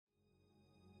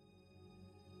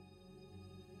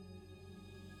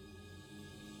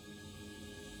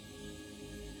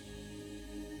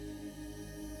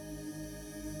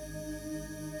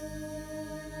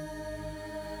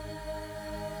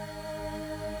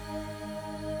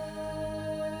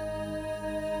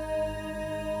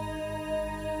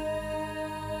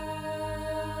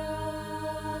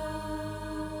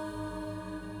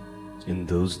In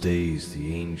those days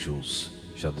the angels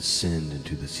shall descend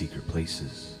into the secret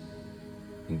places,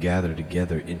 and gather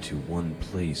together into one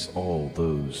place all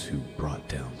those who brought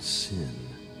down sin.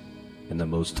 And the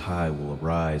Most High will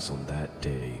arise on that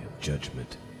day of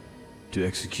judgment, to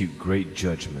execute great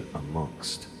judgment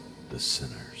amongst the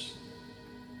sinners.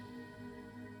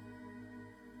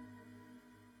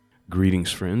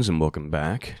 Greetings, friends, and welcome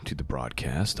back to the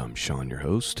broadcast. I'm Sean, your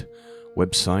host.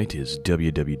 Website is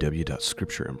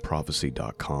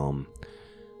www.scriptureandprophecy.com.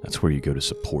 That's where you go to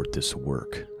support this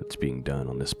work that's being done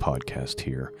on this podcast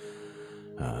here.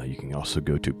 You can also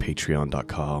go to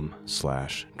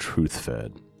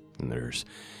patreon.com/truthfed, and there's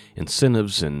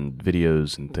incentives and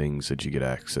videos and things that you get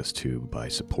access to by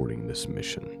supporting this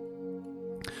mission.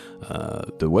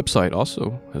 The website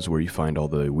also is where you find all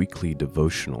the weekly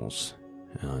devotionals,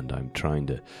 and I'm trying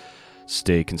to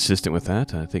stay consistent with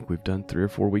that. I think we've done 3 or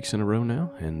 4 weeks in a row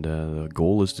now, and the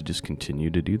goal is to just continue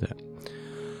to do that.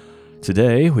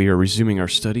 Today, we are resuming our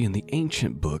study in the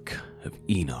ancient book of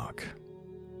Enoch.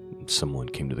 Someone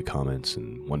came to the comments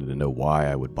and wanted to know why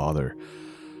I would bother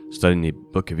studying the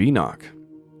book of Enoch.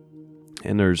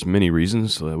 And there's many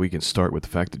reasons. We can start with the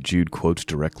fact that Jude quotes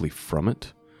directly from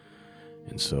it.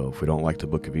 And so if we don't like the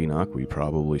book of Enoch, we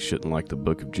probably shouldn't like the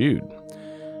book of Jude.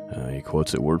 He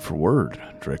quotes it word for word,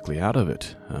 directly out of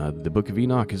it. The book of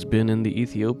Enoch has been in the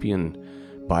Ethiopian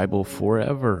Bible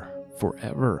forever.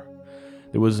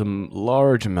 There was a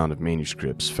large amount of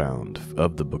manuscripts found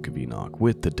of the book of Enoch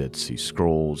with the Dead Sea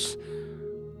Scrolls.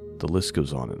 The list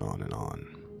goes on and on and on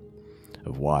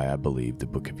of why I believe the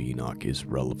book of Enoch is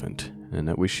relevant and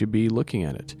that we should be looking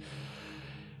at it.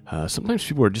 Sometimes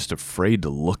people are just afraid to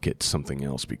look at something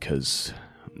else because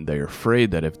they're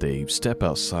afraid that if they step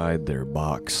outside their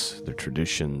box, their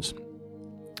traditions,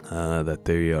 that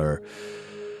they are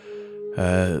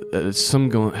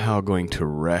somehow going to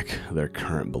wreck their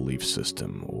current belief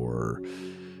system or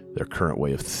their current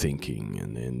way of thinking,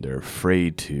 and they're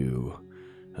afraid to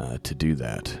do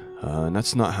that. And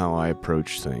that's not how I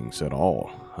approach things at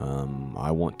all.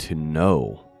 I want to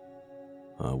know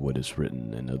what is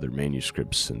written in other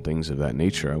manuscripts and things of that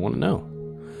nature. I want to know.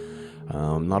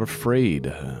 I'm not afraid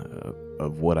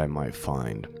of what I might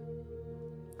find.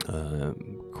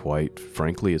 Quite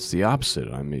frankly, it's the opposite.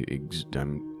 I'm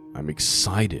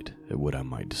excited at what I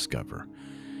might discover.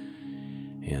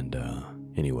 And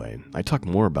anyway, I talk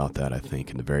more about that, I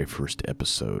think, in the very first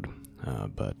episode,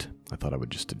 but I thought I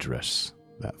would just address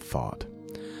that thought.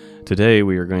 Today,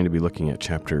 we are going to be looking at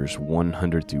chapters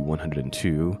 100 through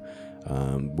 102,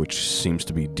 which seems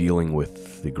to be dealing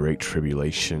with the Great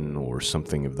Tribulation or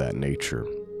something of that nature.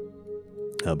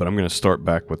 But I'm going to start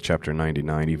back with chapter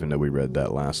 99, even though we read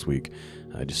that last week.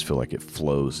 I just feel like it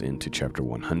flows into chapter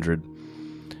 100,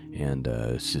 and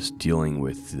it's just dealing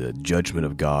with the judgment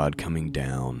of God coming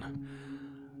down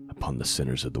upon the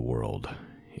sinners of the world.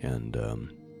 And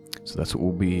so that's what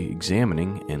we'll be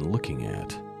examining and looking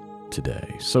at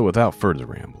today. So without further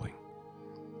rambling,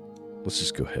 let's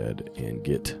just go ahead and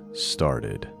get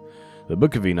started. The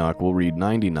book of Enoch, we'll read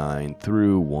 99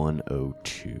 through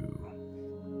 102.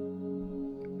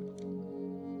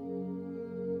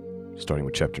 Starting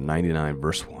with chapter 99,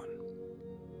 verse 1.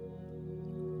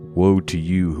 Woe to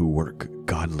you who work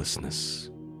godlessness,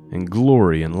 and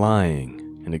glory in lying,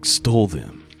 and extol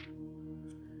them.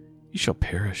 You shall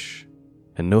perish,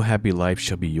 and no happy life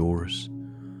shall be yours.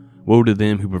 Woe to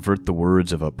them who pervert the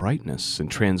words of uprightness, and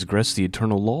transgress the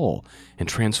eternal law, and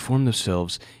transform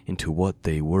themselves into what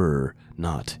they were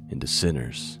not, into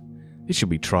sinners. They shall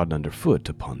be trodden underfoot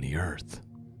upon the earth.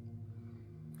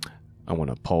 I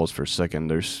want to pause for a second.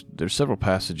 There's several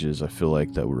passages I feel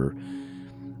like that we're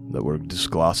just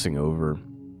glossing over,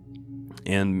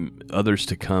 and others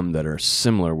to come that are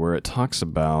similar, where it talks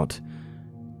about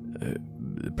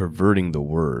perverting the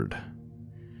word.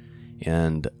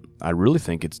 And I really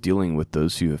think it's dealing with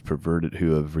those who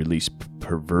have released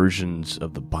perversions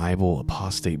of the Bible,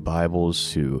 apostate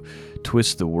Bibles, who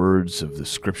twist the words of the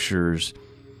scriptures.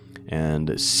 And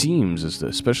it seems,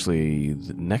 especially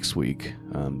next week,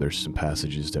 there's some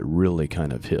passages that really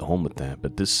kind of hit home with that.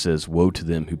 But this says, woe to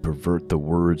them who pervert the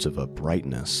words of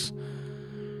uprightness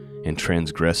and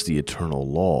transgress the eternal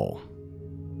law.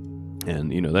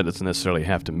 And, that doesn't necessarily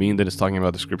have to mean that it's talking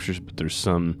about the scriptures, but there's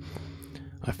some,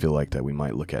 I feel like, that we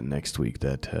might look at next week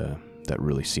that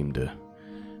really seem to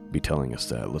be telling us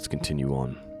that. Let's continue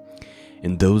on.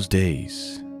 In those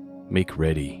days, make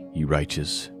ready, ye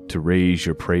righteous, to raise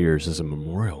your prayers as a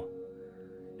memorial,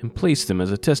 and place them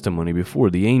as a testimony before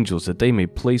the angels, that they may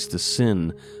place the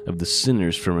sin of the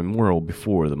sinners for memorial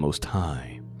before the Most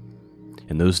High.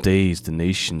 In those days the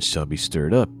nations shall be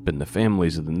stirred up, and the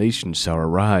families of the nations shall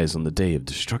arise on the day of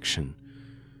destruction.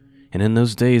 And in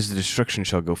those days the destruction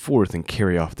shall go forth and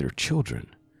carry off their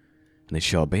children, and they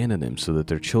shall abandon them, so that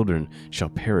their children shall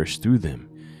perish through them.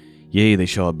 Yea, they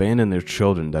shall abandon their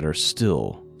children that are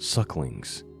still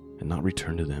sucklings, and not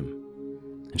return to them,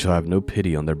 and shall have no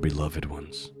pity on their beloved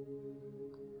ones.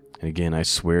 And again I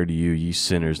swear to you, ye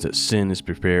sinners, that sin is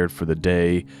prepared for the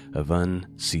day of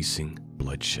unceasing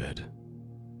bloodshed.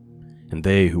 And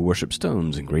they who worship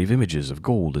stones and grave images of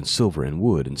gold and silver and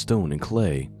wood and stone and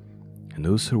clay, and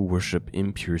those who worship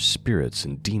impure spirits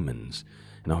and demons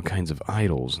and all kinds of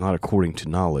idols not according to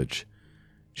knowledge,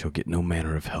 shall get no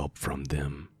manner of help from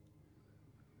them.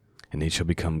 And they shall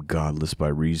become godless by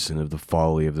reason of the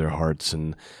folly of their hearts,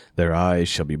 and their eyes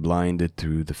shall be blinded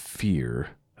through the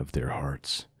fear of their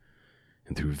hearts,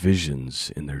 and through visions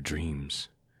in their dreams.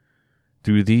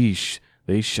 Through these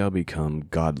they shall become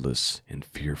godless and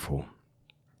fearful.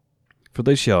 For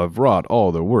they shall have wrought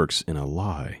all their works in a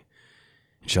lie,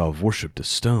 and shall have worshipped a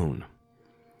stone.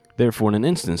 Therefore in an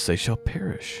instant they shall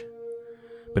perish.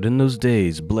 But in those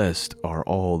days blessed are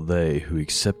all they who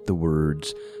accept the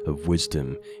words of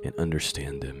wisdom and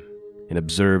understand them, and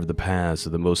observe the paths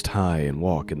of the Most High, and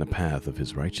walk in the path of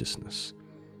his righteousness.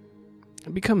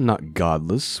 And become not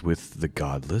godless with the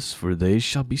godless, for they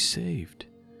shall be saved.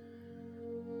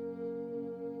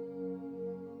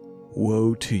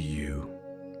 Woe to you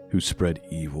who spread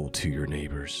evil to your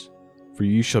neighbors, for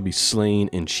you shall be slain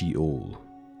in Sheol.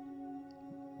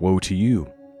 Woe to you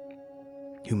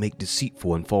who make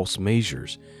deceitful and false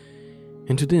measures,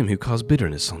 and to them who cause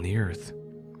bitterness on the earth,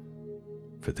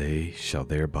 for they shall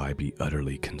thereby be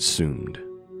utterly consumed.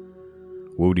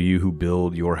 Woe to you who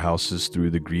build your houses through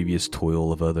the grievous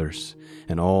toil of others,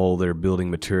 and all their building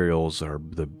materials are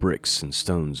the bricks and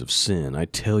stones of sin. I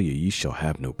tell you, ye shall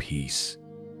have no peace.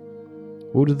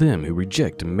 Woe to them who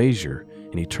reject and measure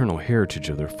an eternal heritage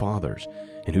of their fathers,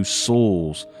 and whose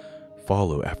souls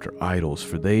follow after idols,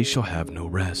 for they shall have no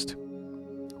rest.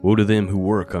 Woe to them who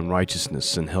work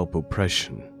unrighteousness and help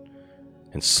oppression,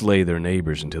 and slay their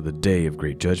neighbors until the day of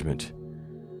great judgment.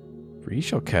 For he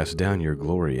shall cast down your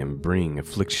glory and bring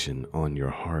affliction on your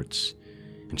hearts,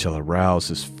 and shall arouse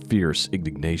his fierce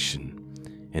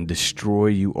indignation, and destroy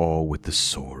you all with the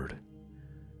sword.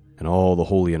 And all the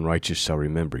holy and righteous shall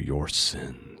remember your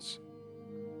sins.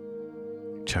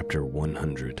 Chapter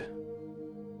 100.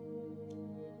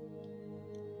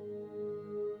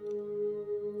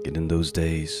 And in those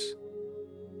days,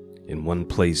 in one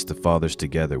place the fathers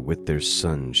together with their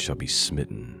sons shall be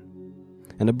smitten,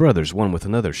 and the brothers one with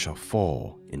another shall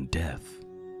fall in death,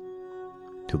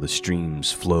 till the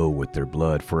streams flow with their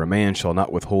blood. For a man shall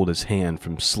not withhold his hand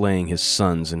from slaying his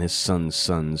sons and his sons'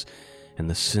 sons, and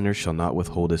the sinner shall not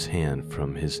withhold his hand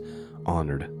from his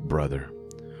honored brother.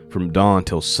 From dawn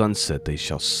till sunset they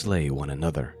shall slay one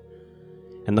another,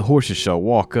 and the horses shall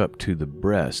walk up to the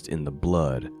breast in the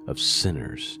blood of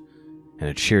sinners, and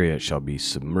a chariot shall be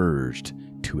submerged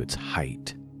to its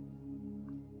height.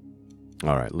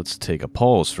 All right, let's take a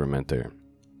pause for a minute there.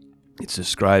 It's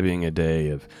describing a day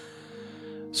of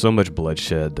so much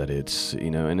bloodshed that it's,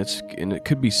 and it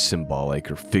could be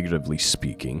symbolic or figuratively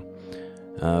speaking,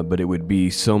 but it would be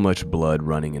so much blood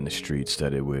running in the streets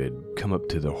that it would come up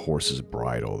to the horse's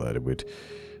bridle,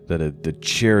 the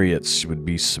chariots would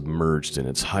be submerged in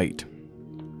its height.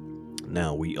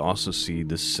 Now, we also see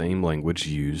this same language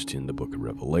used in the book of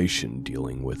Revelation,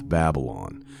 dealing with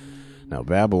Babylon. Now,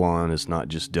 Babylon is not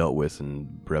just dealt with in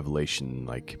Revelation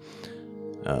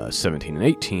 17 and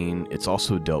 18, it's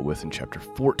also dealt with in chapter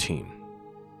 14.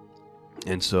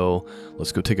 And so,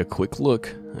 let's go take a quick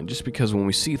look, just because when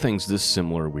we see things this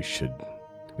similar, we should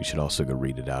also go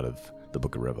read it out of the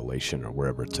book of Revelation or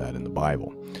wherever it's at in the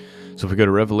Bible. So if we go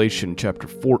to Revelation chapter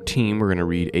 14, we're going to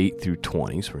read 8 through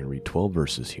 20, so we're going to read 12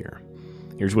 verses here.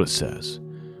 Here's what it says.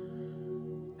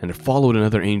 And there followed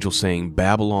another angel saying,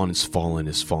 Babylon is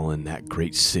fallen, that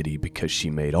great city, because she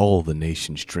made all the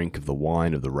nations drink of the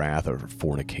wine of the wrath of her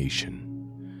fornication.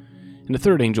 And the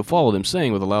third angel followed him,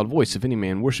 saying with a loud voice, If any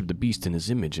man worship the beast in his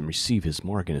image, and receive his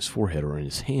mark in his forehead or in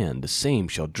his hand, the same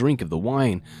shall drink of the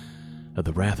wine of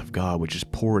the wrath of God, which is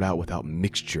poured out without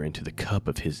mixture into the cup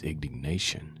of his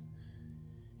indignation.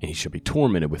 And he shall be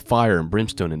tormented with fire and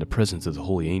brimstone in the presence of the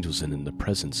holy angels and in the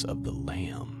presence of the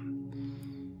Lamb.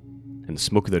 And the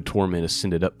smoke of their torment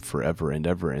ascended up forever and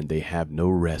ever, and they have no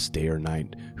rest day or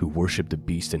night, who worship the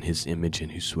beast in his image,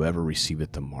 and whosoever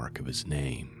receiveth the mark of his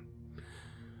name.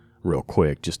 Real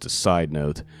quick, just a side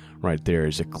note, right there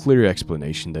is a clear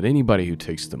explanation that anybody who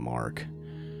takes the mark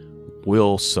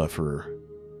will suffer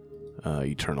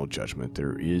eternal judgment.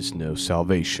 There is no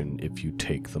salvation if you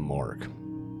take the mark.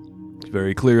 It's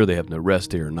very clear they have no rest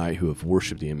day or night who have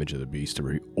worshipped the image of the beast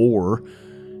or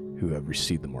who have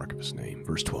received the mark of his name.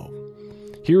 Verse 12.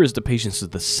 Here is the patience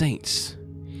of the saints.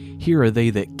 Here are they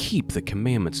that keep the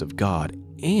commandments of God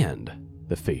and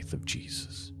the faith of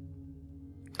Jesus.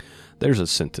 There's a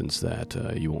sentence that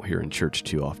you won't hear in church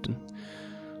too often.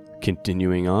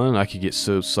 Continuing on, I could get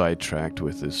so sidetracked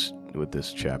with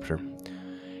this chapter.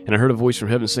 And I heard a voice from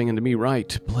heaven saying unto me,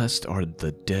 Write, blessed are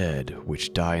the dead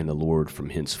which die in the Lord from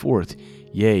henceforth.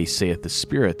 Yea, saith the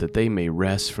Spirit, that they may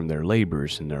rest from their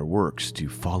labors, and their works do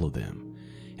follow them.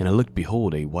 And I looked,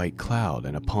 behold, a white cloud,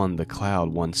 and upon the cloud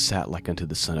one sat like unto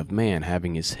the Son of Man,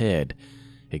 having his head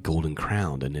a golden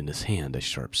crown, and in his hand a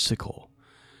sharp sickle.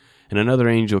 And another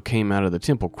angel came out of the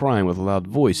temple, crying with a loud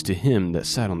voice to him that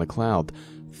sat on the cloud,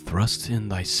 Thrust in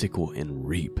thy sickle and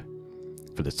reap.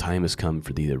 For the time is come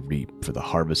for thee to reap, for the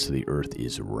harvest of the earth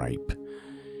is ripe.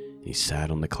 And he sat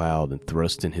on the cloud, and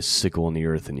thrust in his sickle in the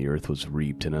earth, and the earth was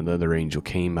reaped. And another angel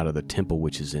came out of the temple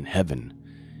which is in heaven,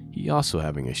 he also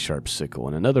having a sharp sickle.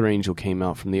 And another angel came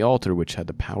out from the altar which had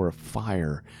the power of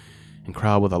fire, and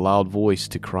cried with a loud voice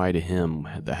to cry to him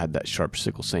that had that sharp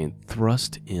sickle, saying,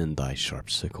 Thrust in thy sharp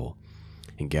sickle,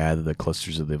 and gather the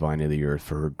clusters of the vine of the earth,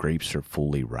 for her grapes are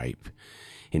fully ripe.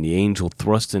 And the angel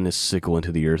thrust in his sickle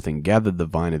into the earth, and gathered the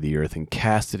vine of the earth, and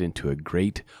cast it into a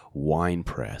great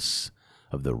winepress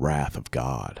of the wrath of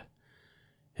God.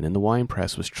 And in the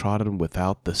winepress was trodden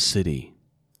without the city,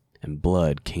 and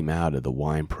blood came out of the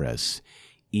winepress,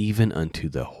 even unto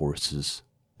the horses'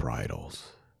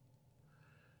 bridles,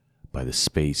 by the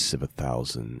space of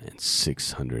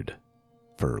 1,600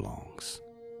 furlongs.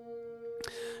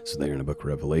 So there in the book of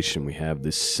Revelation, we have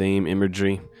this same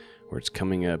imagery where it's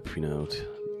coming up,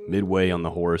 midway on the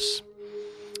horse,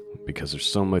 because there's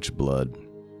so much blood.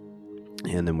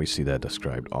 And then we see that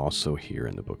described also here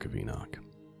in the book of Enoch.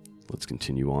 Let's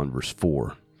continue on, verse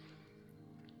 4.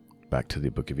 Back to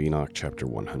the book of Enoch, chapter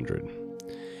 100.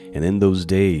 And in those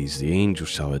days the angels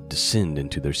shall descend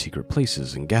into their secret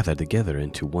places, and gather together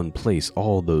into one place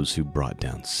all those who brought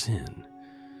down sin.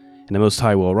 And the Most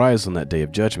High will arise on that day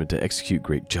of judgment to execute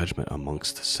great judgment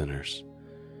amongst the sinners.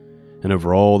 And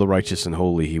over all the righteous and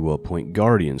holy he will appoint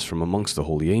guardians from amongst the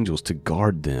holy angels to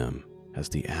guard them as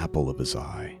the apple of his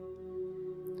eye,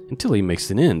 until he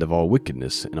makes an end of all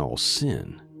wickedness and all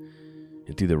sin.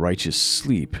 And through the righteous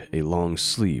sleep, a long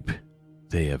sleep,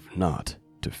 they have not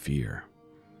to fear.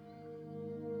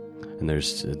 And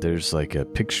there's like a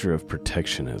picture of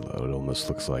protection, it almost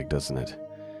looks like, doesn't it?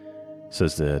 It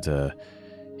says that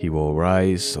he will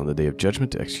arise on the day of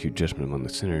judgment to execute judgment among the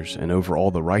sinners, and over all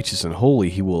the righteous and holy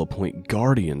he will appoint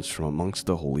guardians from amongst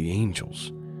the holy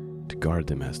angels, to guard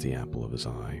them as the apple of his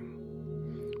eye.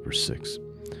 Verse 6.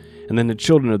 And then the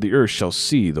children of the earth shall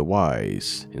see the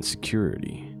wise in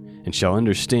security, and shall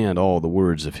understand all the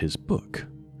words of his book,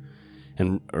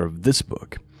 or of this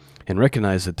book, and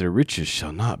recognize that their riches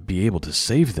shall not be able to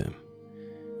save them.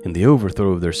 In the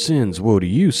overthrow of their sins, woe to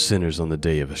you, sinners, on the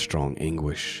day of a strong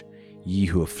anguish. Ye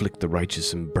who afflict the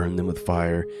righteous and burn them with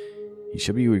fire, ye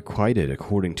shall be requited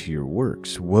according to your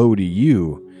works. Woe to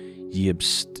you, ye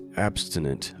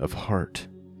abstinent of heart,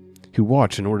 who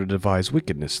watch in order to devise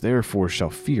wickedness. Therefore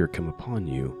shall fear come upon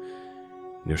you,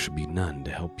 and there shall be none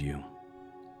to help you.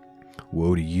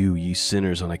 Woe to you, ye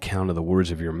sinners, on account of the words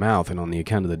of your mouth, and on the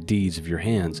account of the deeds of your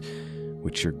hands,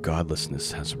 which your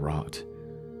godlessness has wrought.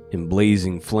 In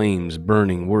blazing flames,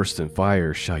 burning worse than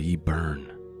fire, shall ye burn.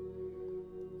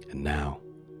 And now,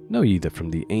 know ye that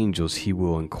from the angels he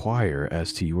will inquire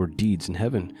as to your deeds in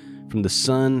heaven, from the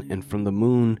sun and from the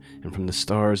moon and from the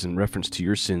stars, in reference to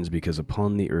your sins, because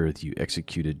upon the earth you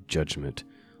executed judgment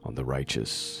on the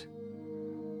righteous.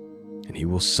 And he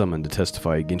will summon to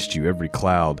testify against you every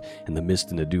cloud, and the mist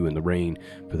and the dew and the rain,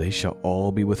 for they shall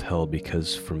all be withheld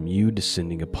because from you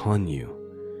descending upon you,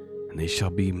 and they shall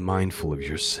be mindful of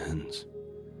your sins.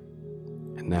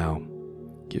 And now,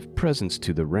 give presents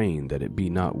to the rain, that it be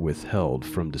not withheld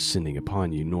from descending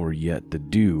upon you, nor yet the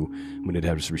dew, when it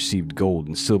has received gold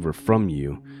and silver from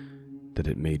you, that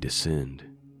it may descend.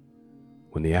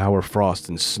 When the hour frost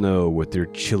and snow with their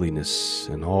chilliness,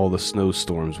 and all the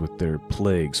snowstorms with their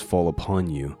plagues fall upon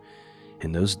you,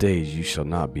 in those days you shall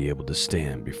not be able to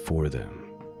stand before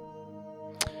them.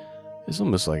 It's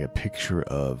almost like a picture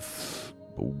of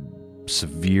a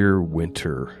severe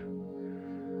winter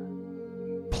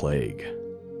plague.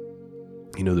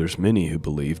 There's many who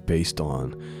believe, based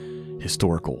on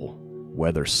historical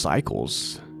weather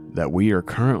cycles, that we are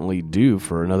currently due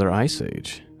for another ice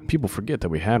age. People forget that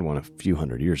we had one a few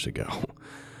hundred years ago.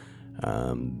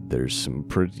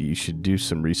 You should do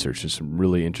some research. There's some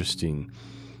really interesting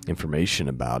information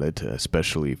about it,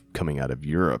 especially coming out of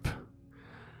Europe.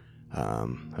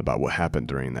 about what happened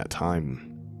during that time.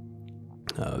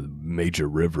 Major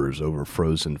rivers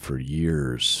overfrozen for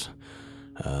years.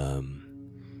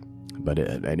 But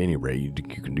at any rate, you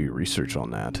can do your research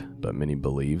on that. But many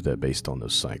believe that based on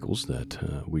those cycles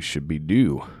that we should be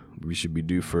due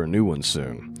for a new one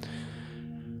soon.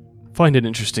 Find it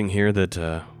interesting here that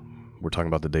we're talking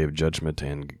about the Day of Judgment,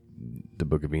 and the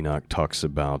Book of Enoch talks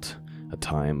about a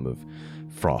time of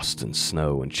frost and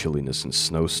snow and chilliness and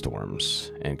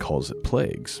snowstorms and calls it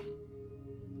plagues.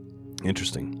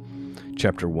 Interesting.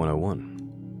 Chapter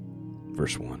 101,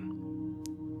 verse 1.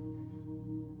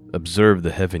 Observe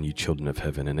the heaven, ye children of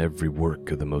heaven, and every work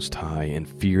of the Most High, and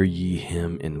fear ye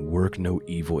him, and work no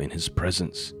evil in his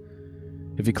presence.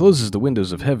 If he closes the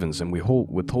windows of heavens, and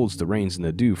withholds the rains and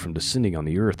the dew from descending on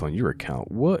the earth on your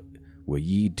account, what will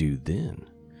ye do then?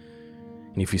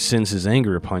 And if he sends his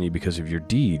anger upon you because of your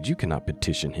deeds, you cannot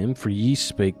petition him, for ye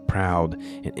spake proud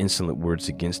and insolent words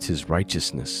against his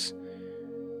righteousness.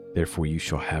 Therefore you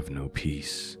shall have no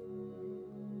peace.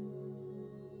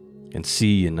 And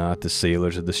see ye not the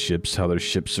sailors of the ships, how their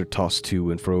ships are tossed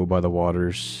to and fro by the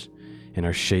waters, and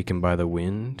are shaken by the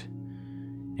wind,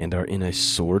 and are in a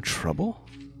sore trouble?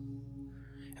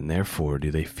 And therefore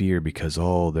do they fear, because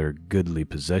all their goodly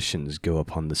possessions go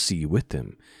upon the sea with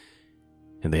them.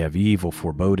 And they have evil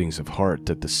forebodings of heart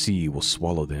that the sea will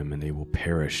swallow them, and they will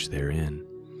perish therein.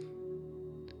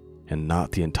 And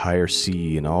not the entire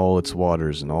sea and all its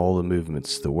waters and all the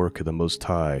movements, the work of the Most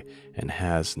High, and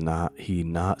has not he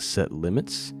not set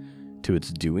limits to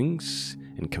its doings,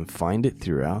 and confined it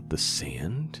throughout the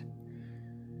sand?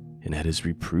 And at his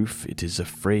reproof it is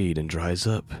afraid and dries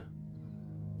up,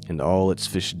 and all its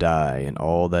fish die, and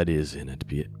all that is in it.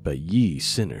 But ye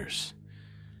sinners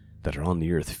that are on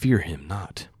the earth, fear him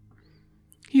not.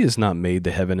 He has not made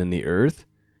the heaven and the earth,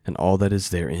 and all that is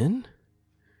therein?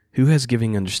 Who has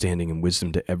given understanding and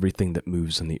wisdom to everything that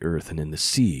moves on the earth and in the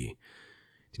sea?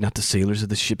 Do not the sailors of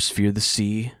the ships fear the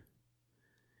sea?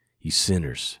 Ye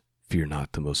sinners, fear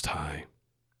not the Most High.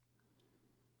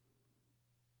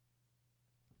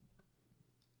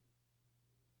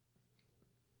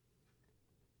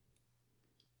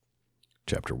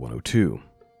 Chapter 102.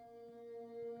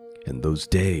 In those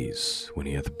days, when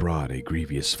he hath brought a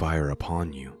grievous fire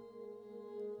upon you,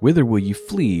 whither will ye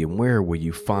flee, and where will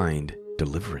you find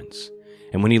deliverance?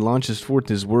 And when he launches forth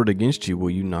his word against you, will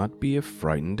you not be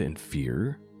affrighted and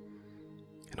fear?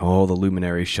 And all the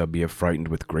luminaries shall be affrighted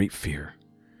with great fear,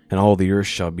 and all the earth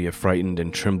shall be affrighted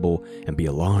and tremble and be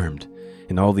alarmed,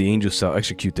 and all the angels shall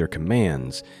execute their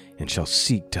commands, and shall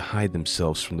seek to hide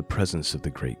themselves from the presence of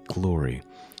the great glory,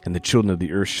 and the children of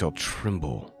the earth shall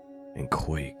tremble and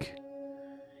quake.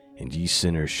 And ye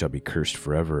sinners shall be cursed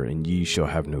forever, and ye shall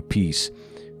have no peace.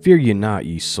 Fear ye not,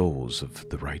 ye souls of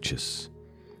the righteous,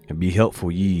 and be helpful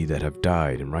ye that have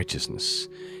died in righteousness,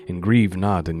 and grieve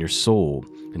not in your soul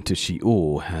until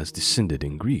Sheol has descended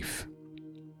in grief,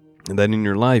 and that in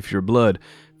your life your blood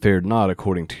fared not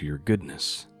according to your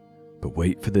goodness. But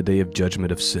wait for the day of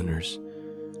judgment of sinners,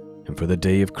 and for the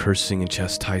day of cursing and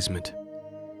chastisement.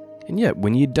 And yet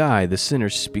when ye die, the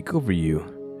sinners speak over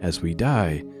you. As we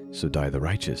die, so die the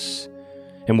righteous.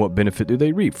 And what benefit do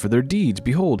they reap for their deeds?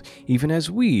 Behold, even as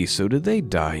we, so do they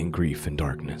die in grief and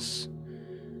darkness.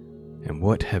 And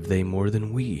what have they more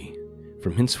than we?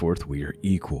 From henceforth we are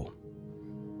equal.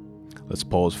 Let's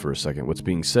pause for a second. What's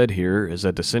being said here is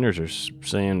that the sinners are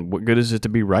saying, what good is it to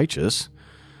be righteous?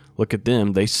 Look at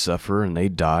them, they suffer and they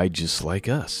die just like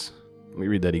us. Let me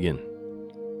read that again.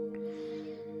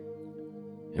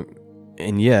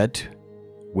 And yet,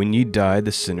 when ye die,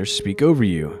 the sinners speak over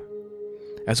you.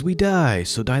 As we die,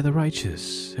 so die the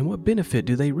righteous. And what benefit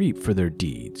do they reap for their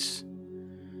deeds?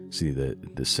 See,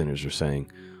 the sinners are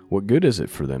saying, what good is it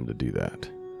for them to do that?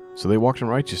 So they walked in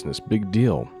righteousness, big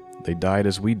deal. They died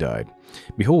as we died.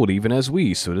 Behold, even as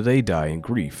we, so do they die in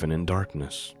grief and in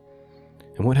darkness.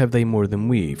 And what have they more than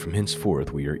we? From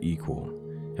henceforth we are equal.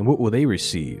 And what will they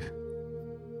receive?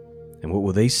 And what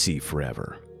will they see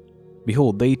forever?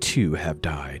 Behold, they too have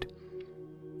died.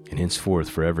 And henceforth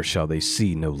forever shall they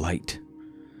see no light.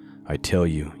 I tell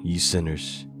you, ye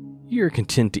sinners, ye are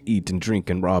content to eat and drink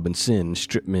and rob and sin and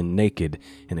strip men naked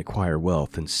and acquire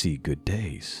wealth and see good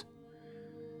days.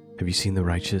 Have you seen the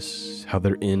righteous, how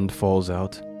their end falls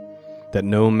out, that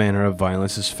no manner of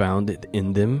violence is found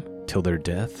in them till their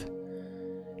death?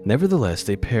 Nevertheless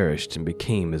they perished and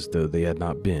became as though they had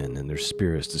not been, and their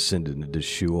spirits descended into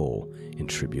Sheol in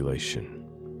tribulation.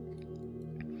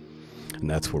 And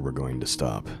that's where we're going to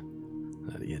stop.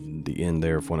 The end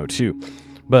there of 102.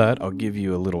 But I'll give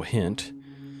you a little hint.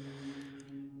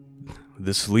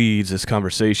 This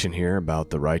conversation here about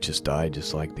the righteous die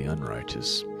just like the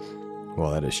unrighteous.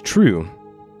 Well, that is true.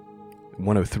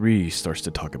 103 starts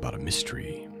to talk about a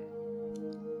mystery.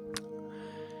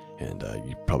 And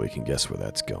you probably can guess where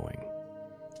that's going.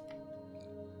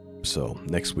 So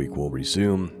next week we'll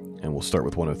resume, and we'll start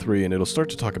with 103, and it'll start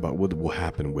to talk about what will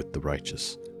happen with the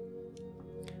righteous.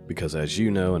 Because as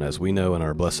you know, and as we know in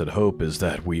our blessed hope, is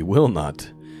that we will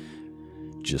not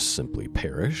just simply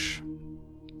perish,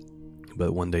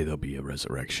 but one day there'll be a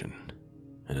resurrection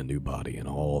and a new body and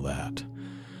all that.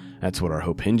 That's what our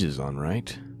hope hinges on,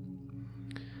 right?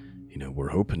 You know, we're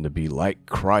hoping to be like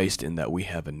Christ in that we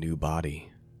have a new body,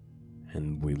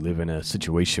 and we live in a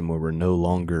situation where we're no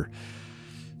longer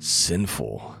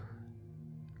sinful.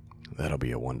 That'll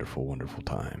be a wonderful, wonderful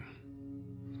time.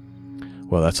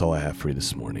 Well, that's all I have for you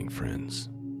this morning, friends.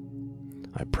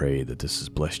 I pray that this has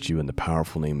blessed you in the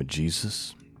powerful name of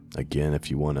Jesus. Again,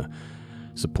 if you want to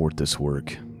support this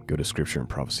work, go to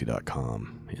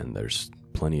scriptureandprophecy.com, and there's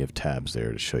plenty of tabs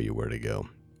there to show you where to go.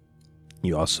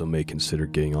 You also may consider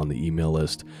getting on the email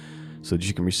list so that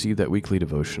you can receive that weekly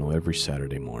devotional every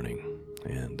Saturday morning.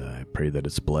 And I pray that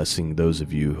it's blessing those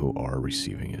of you who are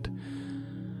receiving it.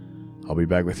 I'll be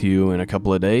back with you in a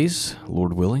couple of days,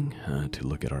 Lord willing, to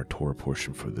look at our Torah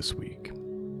portion for this week.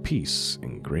 Peace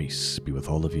and grace be with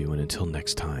all of you, and until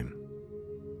next time,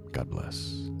 God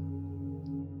bless.